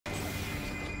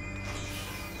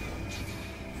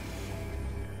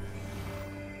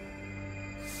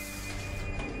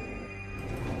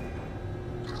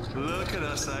Look at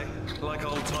us, eh? Like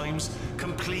old times,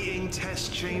 completing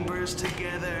test chambers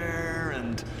together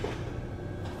and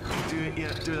doing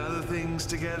other things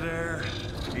together.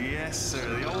 Yes,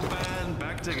 sir. The old band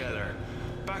back together,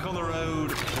 back on the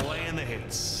road, playing the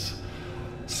hits,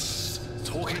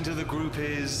 talking to the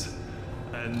groupies,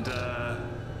 and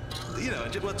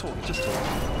we're talking, just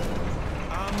talking.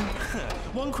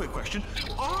 One quick question: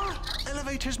 are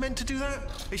elevators meant to do that?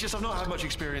 It's just I've not had much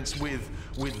experience with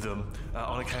them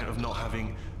on account of not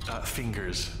having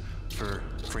fingers for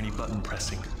any button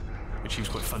pressing, which seems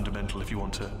quite fundamental if you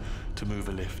want to move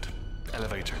a lift.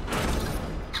 Elevator.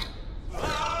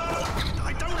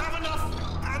 I don't have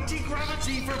enough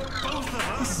anti-gravity for both of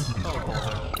us. Oh,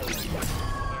 bother.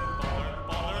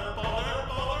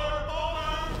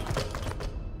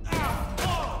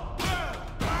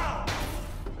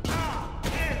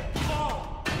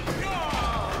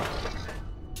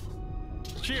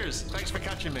 Cheers, thanks for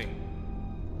catching me.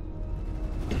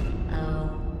 Oh,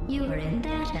 you were in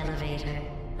that elevator.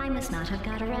 I must not have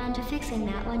got around to fixing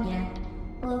that one yet.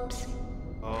 Oops.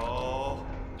 Oh,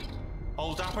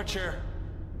 old aperture.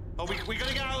 Oh, we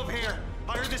gotta get out of here.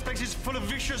 I heard this place is full of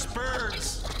vicious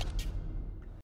birds.